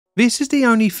This is the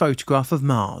only photograph of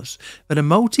Mars that a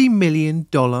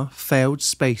multi-million-dollar failed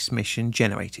space mission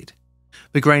generated.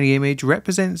 The grainy image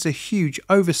represents a huge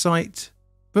oversight,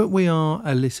 but we are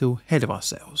a little ahead of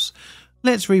ourselves.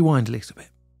 Let's rewind a little bit.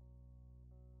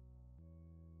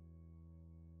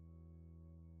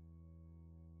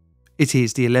 It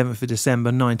is the 11th of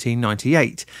December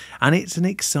 1998, and it's an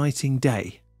exciting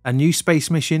day. A new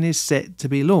space mission is set to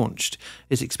be launched.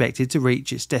 It's expected to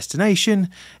reach its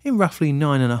destination in roughly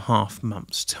 9.5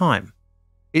 months' time.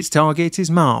 Its target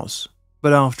is Mars,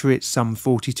 but after its some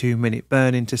 42-minute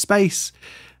burn into space,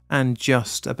 and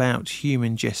just about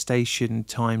human gestation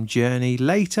time journey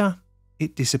later,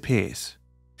 it disappears.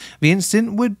 The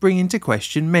incident would bring into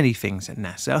question many things at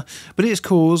NASA, but its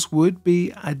cause would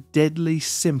be a deadly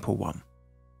simple one.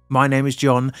 My name is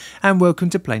John, and welcome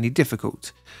to Plainly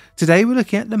Difficult. Today we're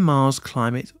looking at the Mars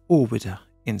Climate Orbiter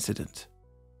incident.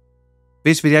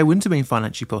 This video wouldn't have been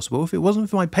financially possible if it wasn't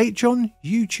for my Patreon,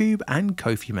 YouTube and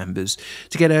Ko-fi members.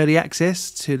 To get early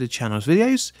access to the channel's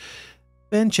videos,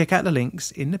 then check out the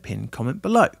links in the pinned comment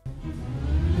below.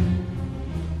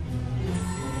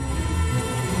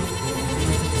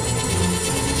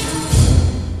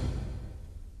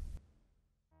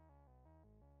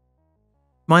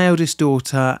 My eldest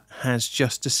daughter has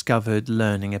just discovered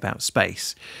learning about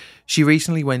space. She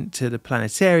recently went to the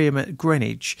planetarium at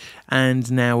Greenwich, and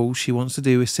now all she wants to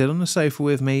do is sit on the sofa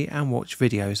with me and watch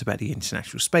videos about the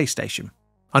International Space Station.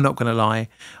 I'm not going to lie,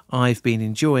 I've been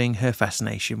enjoying her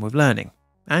fascination with learning,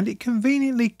 and it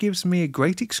conveniently gives me a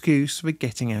great excuse for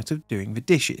getting out of doing the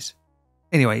dishes.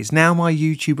 Anyways, now my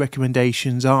YouTube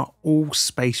recommendations are all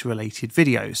space-related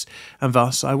videos, and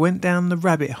thus I went down the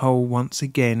rabbit hole once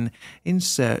again in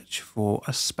search for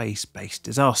a space-based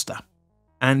disaster.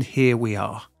 And here we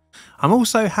are. I'm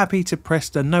also happy to press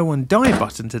the No One Die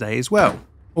button today as well,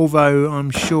 although I'm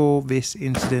sure this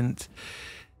incident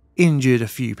injured a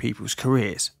few people's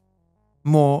careers.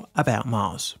 More about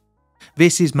Mars.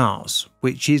 This is Mars,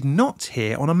 which is not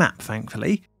here on a map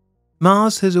thankfully.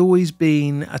 Mars has always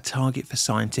been a target for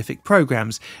scientific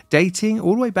programs, dating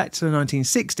all the way back to the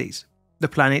 1960s. The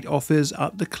planet offers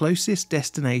up the closest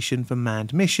destination for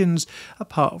manned missions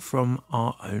apart from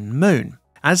our own moon.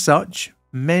 As such,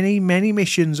 many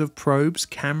missions of probes,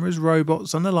 cameras,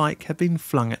 robots and the like have been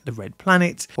flung at the red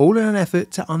planet, all in an effort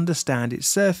to understand its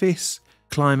surface,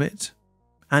 climate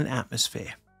and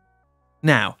atmosphere.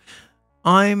 Now,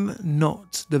 I'm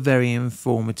not the very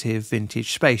informative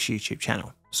vintage space YouTube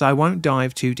channel, so I won't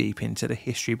dive too deep into the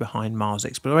history behind Mars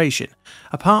exploration,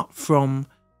 apart from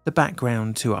the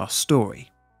background to our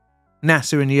story.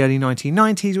 NASA in the early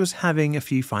 1990s was having a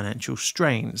few financial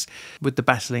strains, with the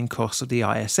battling costs of the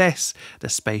ISS, the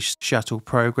Space Shuttle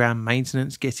program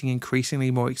maintenance getting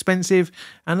increasingly more expensive,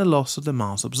 and the loss of the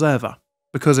Mars Observer.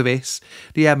 Because of this,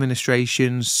 the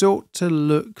administration sought to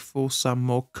look for some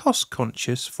more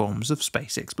cost-conscious forms of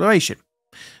space exploration.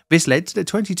 This led to the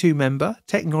 22-member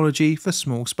Technology for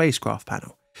Small Spacecraft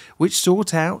panel, which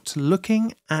sought out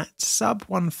looking at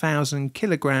sub-1,000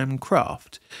 kilogram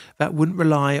craft that wouldn't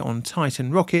rely on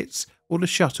Titan rockets or the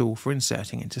shuttle for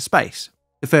inserting into space.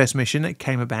 The first mission that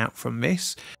came about from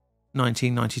this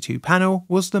 1992 panel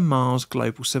was the Mars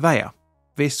Global Surveyor.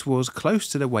 This was close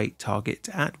to the weight target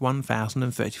at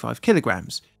 1,035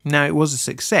 kilograms. Now it was a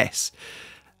success.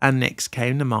 And next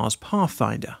came the Mars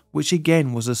Pathfinder, which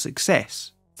again was a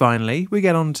success. Finally, we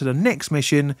get on to the next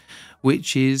mission,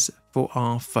 which is for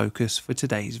our focus for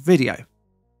today's video.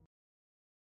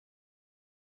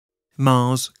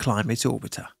 Mars Climate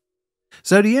Orbiter.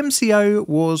 So the MCO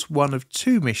was one of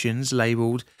two missions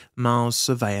labelled Mars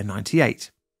Surveyor 98.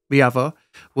 The other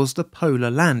was the Polar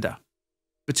Lander.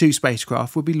 The two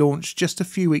spacecraft would be launched just a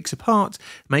few weeks apart,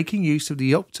 making use of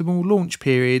the optimal launch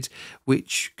period,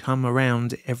 which come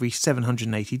around every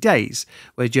 780 days,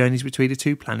 where journeys between the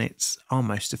two planets are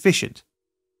most efficient.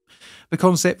 The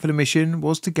concept for the mission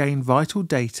was to gain vital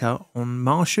data on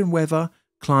Martian weather,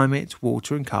 climate,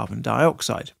 water and carbon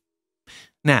dioxide.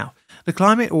 Now, the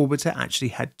Climate Orbiter actually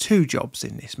had two jobs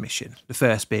in this mission, the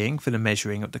first being for the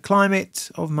measuring of the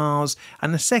climate of Mars,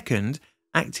 and the second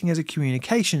acting as a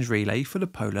communications relay for the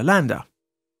Polar Lander.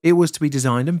 It was to be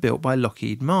designed and built by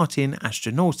Lockheed Martin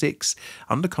Astronautics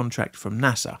under contract from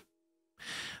NASA.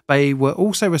 They were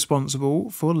also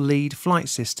responsible for lead flight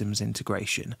systems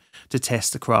integration, to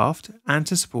test the craft and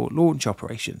to support launch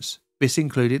operations. This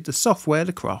included the software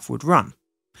the craft would run.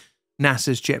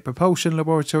 NASA's Jet Propulsion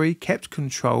Laboratory kept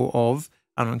control of,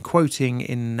 and I'm quoting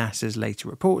in NASA's later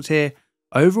report here,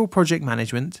 overall project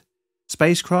management,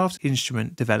 spacecraft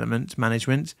instrument development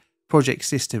management, project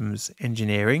systems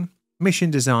engineering,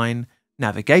 mission design,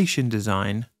 navigation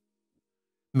design,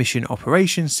 mission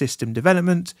operations system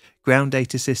development, ground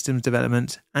data systems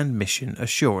development, and mission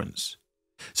assurance.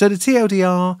 So the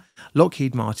TLDR,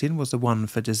 Lockheed Martin was the one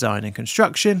for design and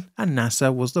construction, and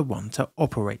NASA was the one to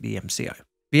operate the MCO.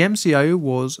 The MCO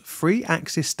was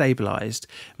 3-axis stabilised,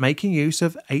 making use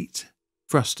of 8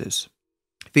 thrusters.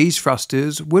 These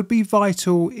thrusters would be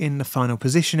vital in the final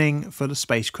positioning for the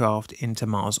spacecraft into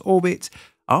Mars orbit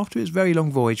after its very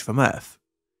long voyage from Earth.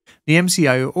 The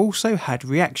MCO also had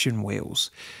reaction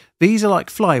wheels. These are like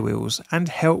flywheels and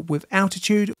help with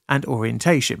altitude and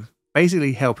orientation,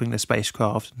 basically helping the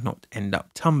spacecraft not end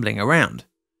up tumbling around.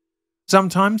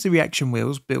 Sometimes the reaction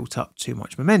wheels built up too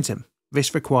much momentum.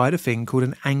 This required a thing called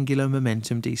an angular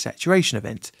momentum desaturation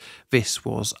event. This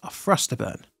was a thruster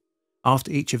burn.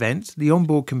 After each event, the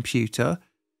onboard computer,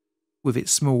 with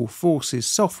its small forces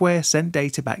software, sent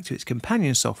data back to its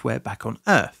companion software back on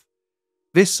Earth.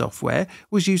 This software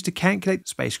was used to calculate the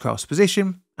spacecraft's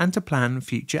position and to plan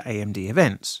future AMD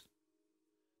events.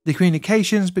 The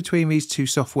communications between these two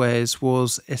softwares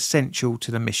was essential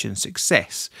to the mission's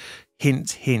success.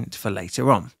 Hint, hint for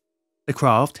later on. The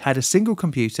craft had a single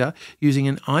computer using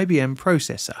an IBM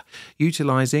processor,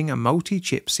 utilising a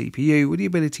multi-chip CPU with the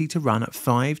ability to run at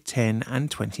 5, 10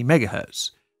 and 20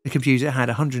 MHz. The computer had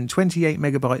 128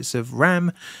 megabytes of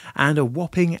RAM and a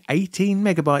whopping 18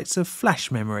 megabytes of flash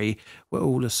memory where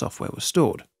all the software was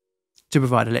stored. To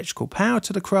provide electrical power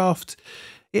to the craft,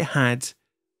 it had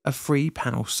a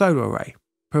 3-panel solar array,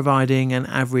 providing an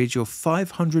average of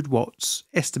 500 watts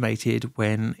estimated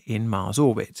when in Mars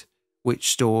orbit, which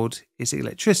stored its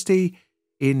electricity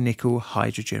in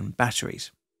nickel-hydrogen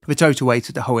batteries. The total weight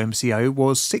of the whole MCO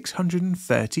was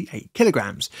 638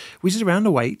 kilograms, which is around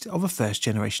the weight of a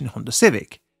first-generation Honda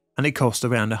Civic, and it cost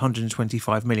around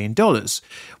 $125 million,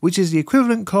 which is the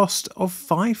equivalent cost of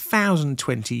 5,000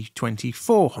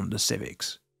 2024 Honda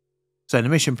Civics. So the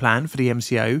mission plan for the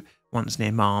MCO, once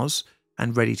near Mars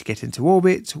and ready to get into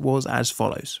orbit, was as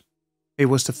follows. It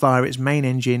was to fire its main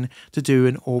engine to do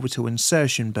an orbital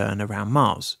insertion burn around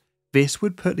Mars. This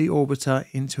would put the orbiter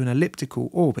into an elliptical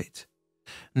orbit.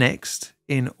 Next,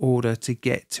 in order to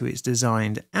get to its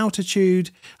designed altitude,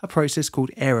 a process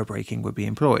called aerobraking would be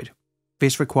employed.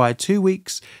 This required 2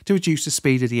 weeks to reduce the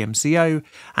speed of the MCO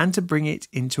and to bring it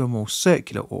into a more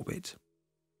circular orbit.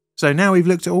 So now we've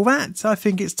looked at all that, I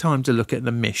think it's time to look at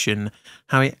the mission,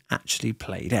 how it actually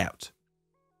played out.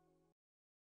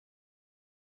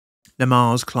 The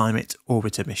Mars Climate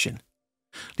Orbiter mission.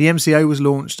 The MCO was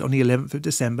launched on the 11th of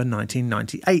December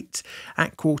 1998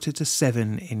 at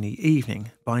 6:45 in the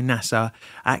evening by NASA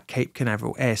at Cape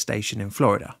Canaveral Air Station in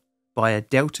Florida by a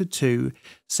Delta II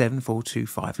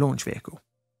 7425 launch vehicle.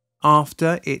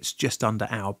 After its just under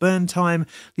hour burn time,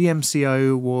 the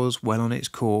MCO was well on its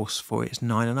course for its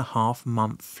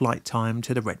 9.5-month flight time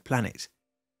to the Red Planet.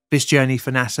 This journey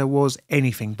for NASA was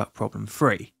anything but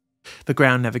problem-free. The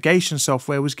ground navigation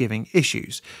software was giving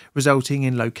issues, resulting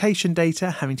in location data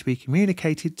having to be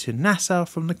communicated to NASA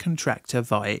from the contractor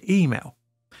via email.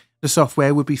 The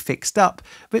software would be fixed up,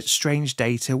 but strange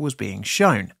data was being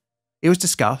shown. It was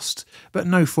discussed, but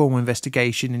no formal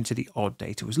investigation into the odd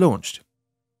data was launched.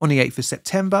 On the 8th of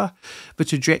September, the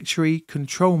trajectory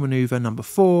control manoeuvre number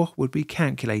 4 would be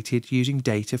calculated using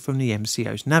data from the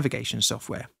MCO's navigation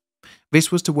software.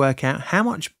 This was to work out how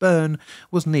much burn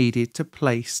was needed to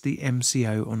place the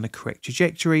MCO on the correct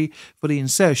trajectory for the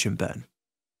insertion burn.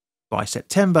 By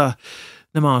September,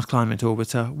 the Mars Climate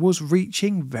Orbiter was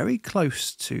reaching very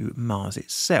close to Mars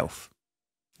itself.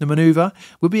 The manoeuvre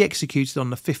would be executed on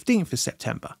the 15th of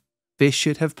September. This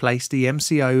should have placed the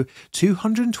MCO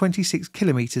 226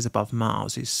 kilometres above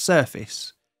Mars's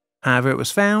surface. However, it was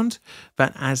found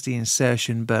that as the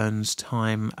insertion burn's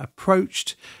time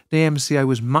approached, the MCO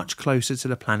was much closer to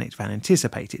the planet than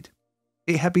anticipated.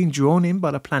 It had been drawn in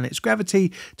by the planet's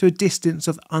gravity to a distance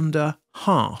of under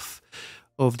half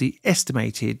of the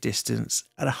estimated distance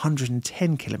at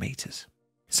 110 kilometres.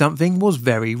 Something was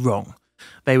very wrong.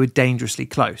 They were dangerously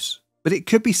close, but it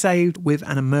could be saved with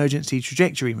an emergency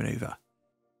trajectory manoeuvre.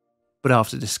 But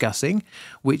after discussing,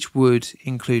 which would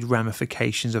include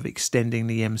ramifications of extending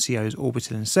the MCO's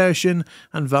orbital insertion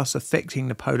and thus affecting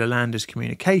the polar lander's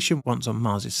communication once on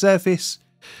Mars's surface,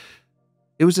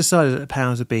 it was decided at the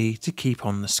powers that be to keep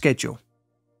on the schedule.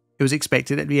 It was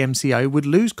expected that the MCO would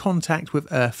lose contact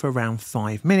with Earth for around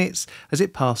 5 minutes as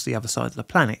it passed the other side of the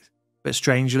planet, but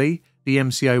strangely, the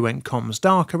MCO went comms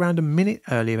dark around a minute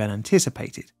earlier than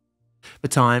anticipated. The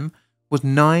time was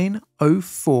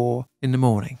 9:04 in the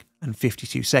morning and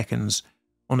 52 seconds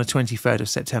on the 23rd of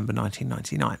September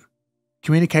 1999.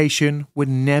 Communication would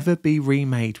never be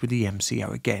remade with the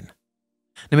MCO again.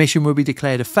 The mission would be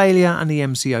declared a failure and the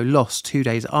MCO lost 2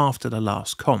 days after the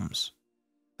last comms.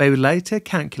 They would later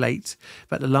calculate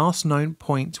that the last known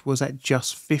point was at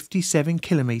just 57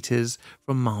 kilometres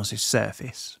from Mars'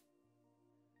 surface.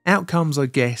 Outcomes are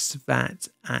guessed that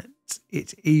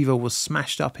it either was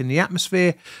smashed up in the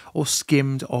atmosphere or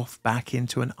skimmed off back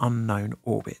into an unknown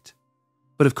orbit.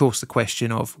 But of course the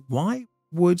question of why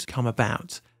would come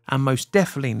about and most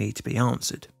definitely need to be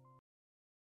answered.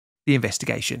 The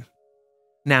investigation.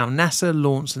 Now, NASA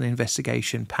launched an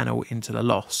investigation panel into the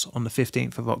loss on the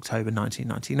 15th of October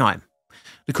 1999.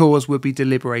 The cause would be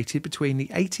deliberated between the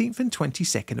 18th and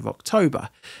 22nd of October,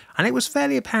 and it was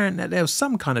fairly apparent that there was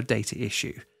some kind of data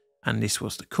issue, and this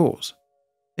was the cause.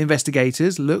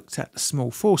 Investigators looked at the small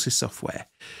forces software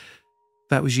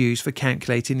that was used for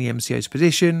calculating the MCO's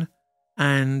position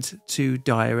and to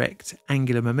direct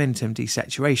angular momentum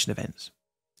desaturation events.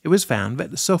 It was found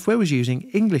that the software was using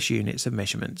English units of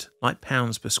measurement, like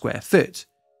pounds per square foot.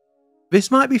 This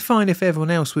might be fine if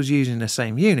everyone else was using the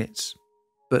same units,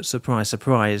 but surprise,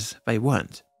 surprise, they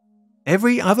weren't.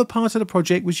 Every other part of the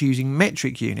project was using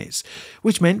metric units,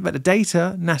 which meant that the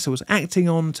data NASA was acting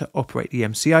on to operate the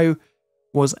MCO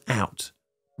was out,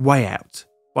 way out,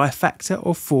 by a factor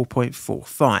of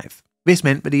 4.45. This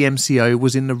meant that the MCO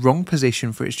was in the wrong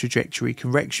position for its trajectory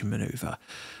correction manoeuvre,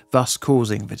 thus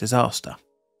causing the disaster.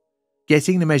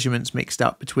 Getting the measurements mixed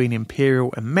up between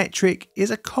imperial and metric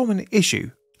is a common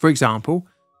issue. For example,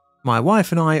 my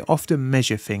wife and I often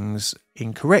measure things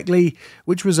incorrectly,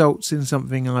 which results in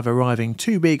something either arriving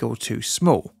too big or too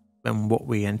small than what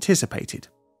we anticipated.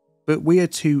 But we are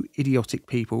two idiotic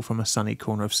people from a sunny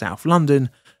corner of South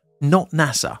London, not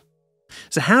NASA.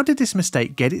 So how did this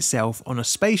mistake get itself on a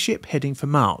spaceship heading for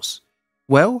Mars?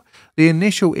 Well, the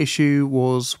initial issue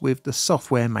was with the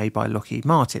software made by Lockheed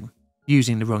Martin,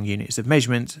 using the wrong units of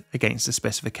measurement against the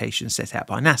specifications set out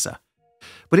by NASA.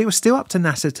 But it was still up to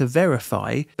NASA to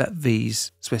verify that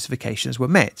these specifications were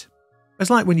met. It's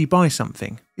like when you buy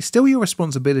something, it's still your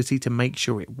responsibility to make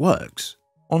sure it works.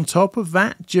 On top of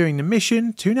that, during the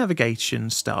mission, two navigation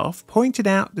staff pointed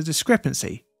out the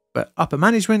discrepancy, but upper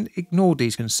management ignored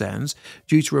these concerns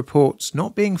due to reports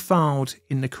not being filed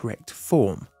in the correct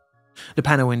form. The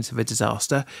panel into the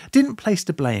disaster didn't place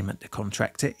the blame at the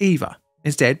contractor either,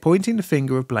 instead pointing the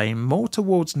finger of blame more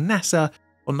towards NASA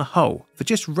on the whole for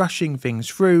just rushing things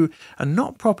through and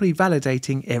not properly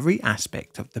validating every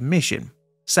aspect of the mission,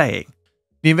 saying,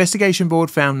 "The investigation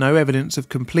board found no evidence of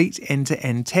complete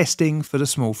end-to-end testing for the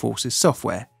small forces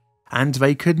software, and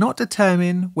they could not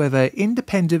determine whether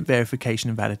independent verification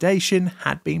and validation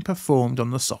had been performed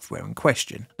on the software in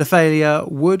question." The failure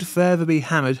would further be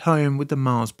hammered home with the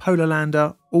Mars Polar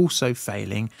Lander also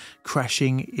failing,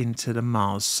 crashing into the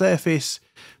Mars surface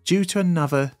due to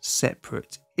another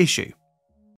separate issue.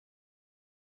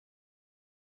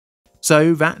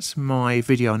 So that's my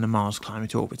video on the Mars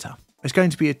Climate Orbiter. It's going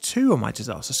to be a 2 on my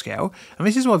disaster scale, and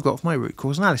this is what I've got for my root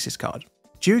cause analysis card.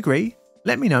 Do you agree?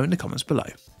 Let me know in the comments below.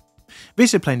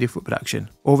 This is a Plain Difficult production.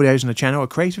 All videos on the channel are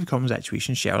Creative Commons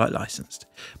Attribution Share Alike licensed.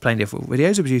 Plain Difficult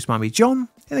videos are produced by me, John,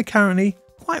 in a currently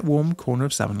quite warm corner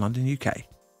of southern London, UK.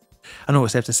 And all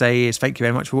I have to say is thank you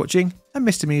very much for watching, and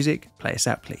Mr. Music, play us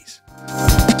out please.